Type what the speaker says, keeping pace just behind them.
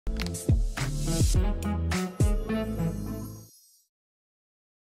Hey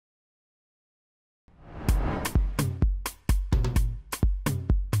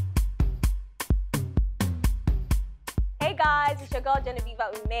guys, it's your girl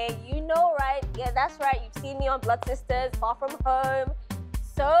Genoveva Umeh. You know, right? Yeah, that's right. You've seen me on Blood Sisters, Far From Home,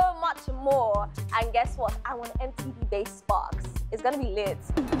 so much more. And guess what? I'm on MTV Base Sparks. It's gonna be lit.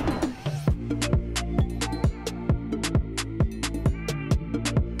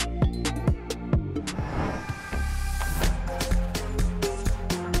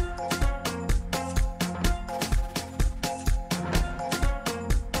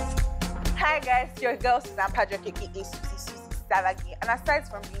 Hi guys, your girl Pwajok, aka Savagi. And aside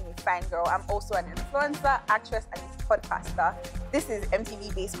from being a fine girl, I'm also an influencer, actress, and podcaster. This is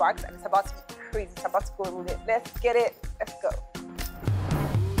MTV Base Sparks, and it's about to be crazy. It's about to go with it. Let's get it. Let's go.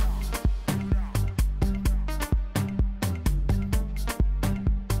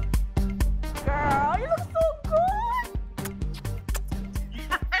 Girl, you look so good.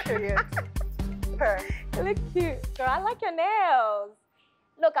 Period. You look cute. Girl, I like your nails.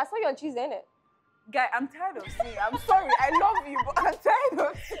 Look, I saw you on Tuesday, innit? Guy, I'm tired of seeing. I'm sorry, I love you, but I'm tired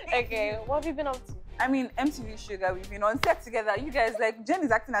of seeing. Okay, what have you been up to? I mean, MTV Sugar, we've been on set together. You guys, like, Jen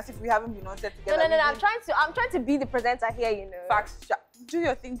is acting as if we haven't been on set together. No. I'm trying to be the presenter here, you know. Facts. Do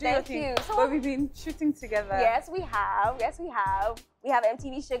your thing, do your thing. Thank you. But we've been shooting together. Yes, we have. Yes, we have. We have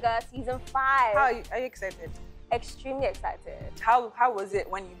MTV Sugar season 5. Are you excited? Extremely excited. How was it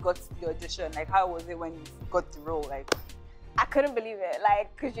when you got the audition? Like, how was it when you got the role? Like, I couldn't believe it,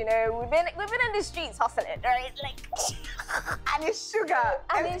 like, cause you know we've been in the streets hustling, right? Like, and it's Sugar.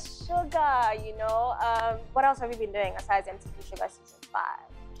 And it's Sugar, you know. What else have you been doing aside MTV Sugar season 5?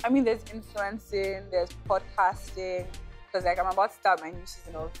 I mean, there's influencing, there's podcasting. Because like I'm about to start my new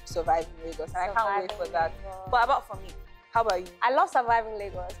season of Surviving Lagos, and I can't wait for that. But about for me, how about you? I love Surviving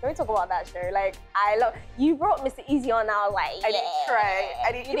Lagos. Can we talk about that show? Like, you brought Mr. Easy on. I was like, yeah.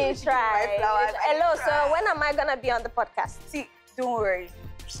 I didn't try. You didn't try. Hello, so when am I gonna be on the podcast? See, don't worry.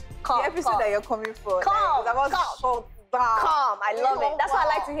 Calm, the episode that you're coming for. Calm, like, about calm. Down. Calm. I love it. That's what I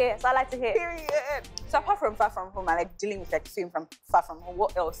like to hear. So I like to hear. Period. So apart from Far From Home and like dealing with like fame from Far From Home,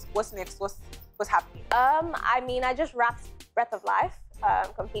 what else? What's next? What's happening? I mean, I just wrapped Breath of Life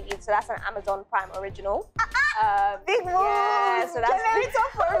completely. So that's an Amazon Prime original. Big moves! Yeah, so that's Generator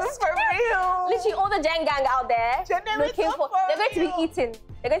for real. Literally all the Gen gang out there looking for. They're going to be eating.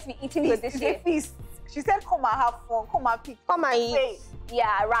 They're going to be eating good this year. Feast. She said, "Come and have fun. Come and pick. Come and eat." Yeah,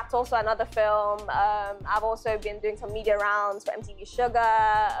 I wrapped also another film. I've also been doing some media rounds for MTV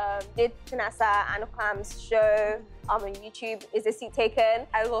Sugar. Did Tinasa Anukam's show on YouTube. Is the Seat Taken?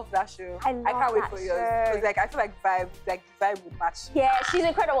 I love that show. I can't wait for yours. Because like I feel like the vibe would match. Yeah, she's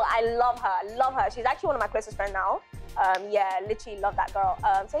incredible. I love her. I love her. She's actually one of my closest friends now. Yeah, literally love that girl.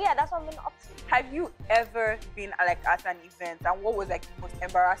 So yeah, that's what I'm up to. Have you ever been like at an event, and what was like the most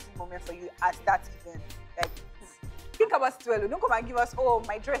embarrassing moment for you at that event? Like, think about it well. Don't come and give us, oh,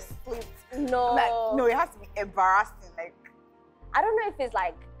 my dress split. No. Like, no, it has to be embarrassing. Like, I don't know if it's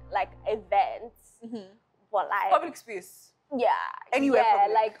like events, but like public space. Yeah. Anywhere. Yeah,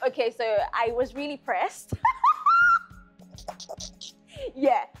 public. like okay, so I was really pressed.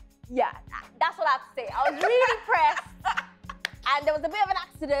 Yeah, that's what I have to say. I was really pressed, and there was a bit of an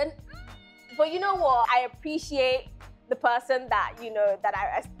accident. But you know what? I appreciate the person that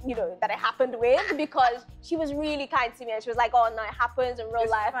that it happened with, because she was really kind to me, and she was like, "Oh no, it happens in real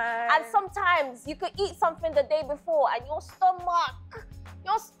life." Fine. And sometimes you could eat something the day before, and your stomach.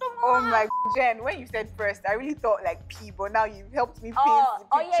 Oh my Jen, when you said first, I really thought like pee, but now you've helped me paint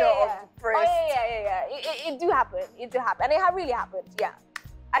the picture of the first. Oh yeah. It do happen. It do happen, and it really happened. Yeah.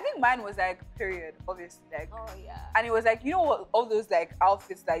 I think mine was like period, obviously, like. Oh yeah. And it was like, you know what, all those like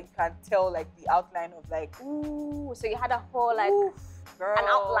outfits that you can tell like the outline of like. Ooh, so you had a whole like girl. an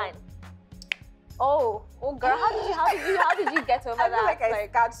outline. Oh girl, how did you get over that? I feel like I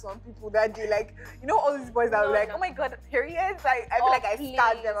scarred some people that day. Like, you know, all these boys that were like, oh my god, periods. Like, I feel like I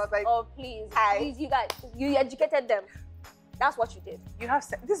scarred them. I was like, oh please, you guys, you educated them. That's what you did. You have.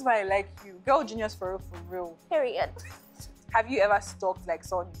 This is why I like you, girl genius for real. Period. Have you ever stalked like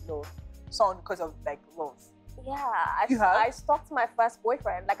someone you love? Someone because of like love? Yeah, I stalked my first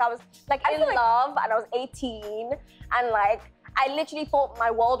boyfriend. Like I was like in love, and I was 18, and like I literally thought my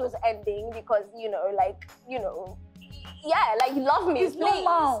world was ending because yeah, like you love me, It's please.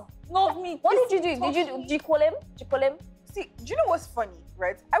 normal. Love me. What did you do? Did you call him? See, do you know what's funny,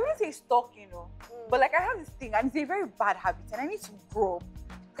 right? I wouldn't say stalk, but like I have this thing, and it's a very bad habit, and I need to grow up.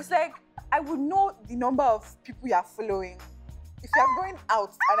 It's like I would know the number of people you are following. if you're going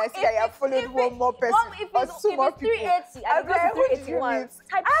out and I see that you have followed one more person or two more people, 380, I'll and be it like, goes who to did you 381. meet?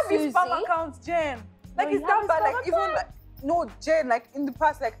 Type I have his spam Susie. account, Jen. Like, No, it's you that have bad. his Like, spam even account? like, no, Jen, like in the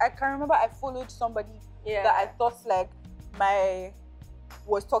past, like I can remember I followed somebody that I thought like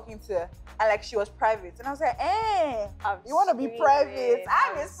was talking to, and like she was private, and I was like, you want to be private?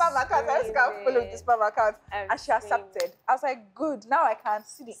 I have a spam account. I just can't follow this spam account, and she accepted. I was like, good. Now I can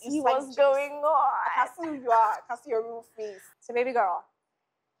see the inside what's going on. I can see who you are. I can see your real face. So, baby girl,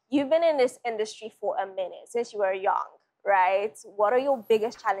 you've been in this industry for a minute since you were young, right? What are your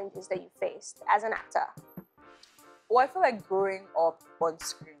biggest challenges that you faced as an actor? Well, I feel like growing up on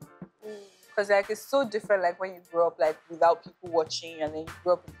screen. Because like it's so different like when you grow up like without people watching, and then you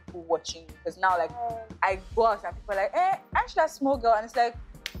grow up with people watching. Because now like I go out and people are like, aren't you that small girl? And it's like,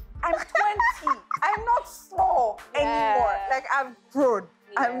 I'm 20. I'm not small anymore. Like I've grown.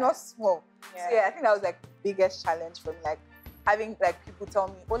 I'm not small. So yeah, I think that was like the biggest challenge for me. Like having like people tell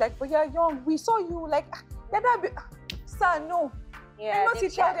me, oh like, but you're young. We saw you like, you're that big. Sir, no. Yeah, not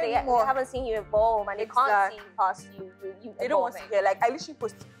each other anymore. They haven't seen you evolve, and they can't see past you. They don't want to hear. Like, I literally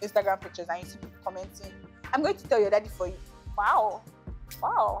post Instagram pictures and you see people commenting, I'm going to tell your daddy for you. Wow.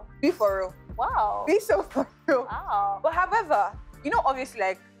 Wow. Be for real. Wow. Be so for real. Wow. But however, you know, obviously,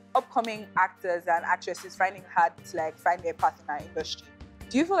 like, upcoming actors and actresses finding it hard to, like, find their path in our industry.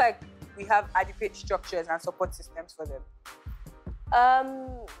 Do you feel like we have adequate structures and support systems for them?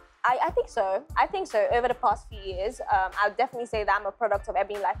 I think so. I think so. Over the past few years, I'll definitely say that I'm a product of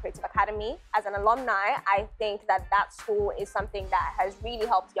Ebony Life Creative Academy. As an alumni, I think that school is something that has really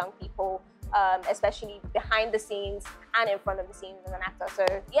helped young people, especially behind the scenes and in front of the scenes as an actor. So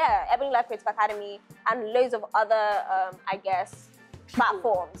yeah, Ebony Life Creative Academy and loads of other, I guess,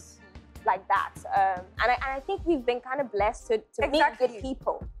 platforms like that. And I think we've been kind of blessed to meet good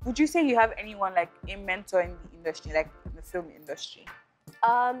people. Would you say you have anyone like a mentor in the industry, like in the film industry?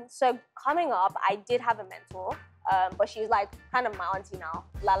 So coming up, I did have a mentor, but she's like kind of my auntie now,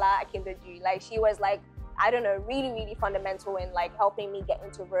 Lala Akindoju. Like she was like, I don't know, really, really fundamental in like helping me get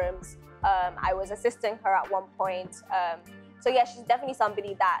into rooms. I was assisting her at one point. So yeah, she's definitely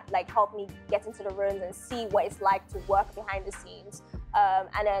somebody that like helped me get into the rooms and see what it's like to work behind the scenes.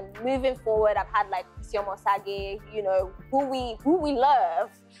 And then moving forward, I've had like Siomo Sage, you know, who we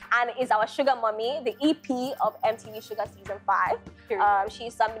love, and is our sugar mommy, the EP of MTV Sugar Season 5.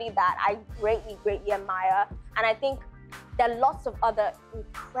 She's somebody that I greatly, greatly admire. And I think there are lots of other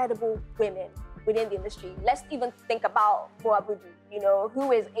incredible women within the industry. Let's even think about Pwajok, you know,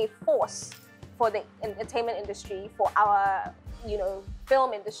 who is a force for the entertainment industry, for our, you know,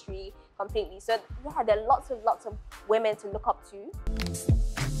 film industry completely. So yeah, there are lots of women to look up to.